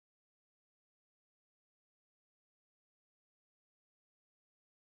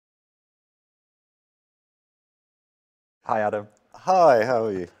Hi, Adam. Hi, how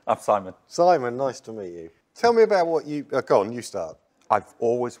are you? I'm Simon. Simon, nice to meet you. Tell me about what you... go on, you start. I've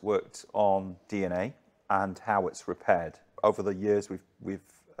always worked on DNA and how it's repaired. Over the years, we've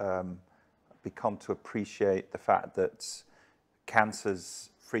become to appreciate the fact that cancers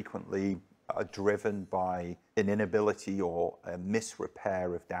frequently are driven by an inability or a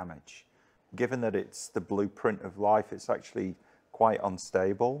misrepair of damage. Given that it's the blueprint of life, it's actually quite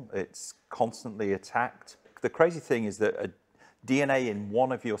unstable. It's constantly attacked. The crazy thing is that a DNA in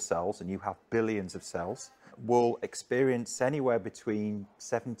one of your cells, and you have billions of cells, will experience anywhere between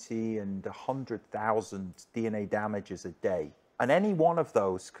 70 and 100,000 DNA damages a day. And any one of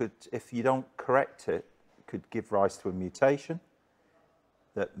those could, if you don't correct it, could give rise to a mutation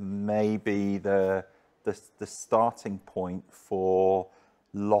that may be the starting point for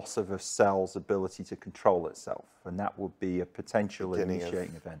loss of a cell's ability to control itself. And that would be a potential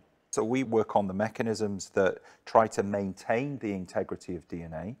initiating event. So we work on the mechanisms that try to maintain the integrity of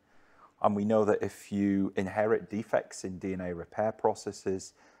DNA. And we know that if you inherit defects in DNA repair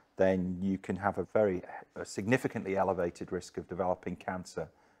processes, then you can have a significantly elevated risk of developing cancer.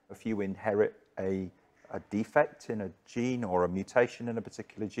 If you inherit a defect in a gene or a mutation in a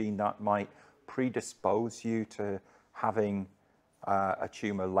particular gene, that might predispose you to having a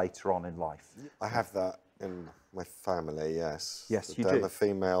tumor later on in life. I have that in my family, yes. Yes, you down do. the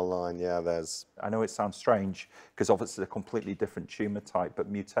female line, yeah, there's... I know it sounds strange because obviously it's a completely different tumor type, but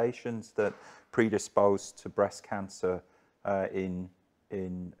mutations that predispose to breast cancer in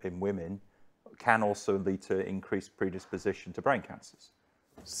women can also lead to increased predisposition to brain cancers.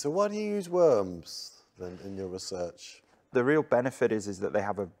 So why do you use worms then in your research? The real benefit is that they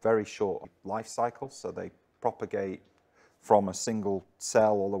have a very short life cycle, so they propagate from a single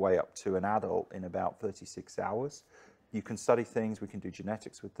cell all the way up to an adult in about 36 hours. You can study things, we can do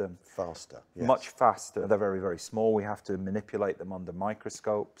genetics with them. Faster, yes. Much faster. They're very, very small. We have to manipulate them under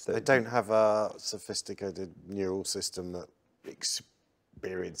microscopes. They don't have a sophisticated neural system that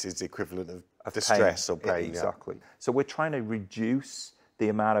experiences the equivalent of distress pain. or pain. Exactly. Yeah. So we're trying to reduce the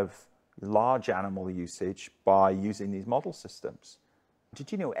amount of large animal usage by using these model systems.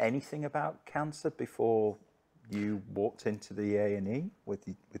 Did you know anything about cancer before you walked into the A&E with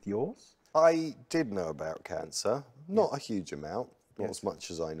yours? I did know about cancer, not a huge amount, not as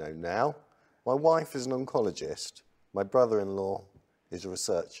much as I know now. My wife is an oncologist. My brother-in-law is a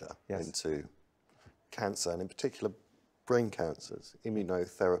researcher into cancer, and in particular brain cancers,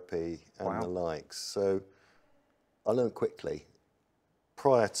 immunotherapy and the likes. So I learned quickly.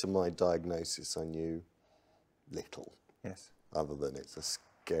 Prior to my diagnosis, I knew little, other than it's a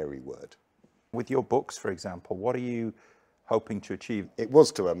scary word. With your books, for example, what are you hoping to achieve? It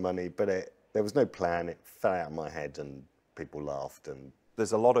was to earn money, but there was no plan. It fell out of my head and people laughed. And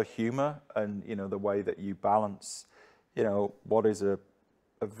there's a lot of humor and, the way that you balance, what is a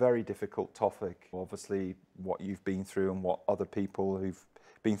very difficult topic. Obviously, what you've been through and what other people who've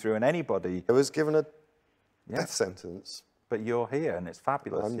been through, and anybody. I was given a death sentence. But you're here and it's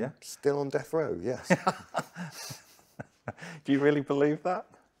fabulous, I'm still on death row, yes. Do you really believe that?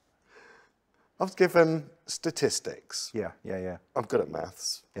 I was given statistics. Yeah. I'm good at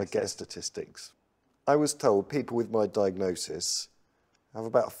maths. I get statistics. I was told people with my diagnosis have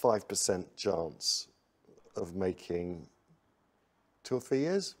about a 5% chance of making 2 or 3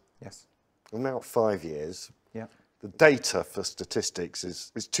 years. Yes. I'm now at 5 years. Yeah. The data for statistics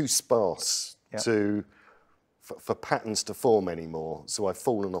is too sparse for patterns to form anymore. So I've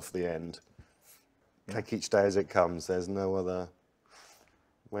fallen off the end. Take each day as it comes. There's no other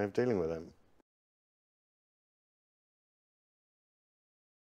way of dealing with it.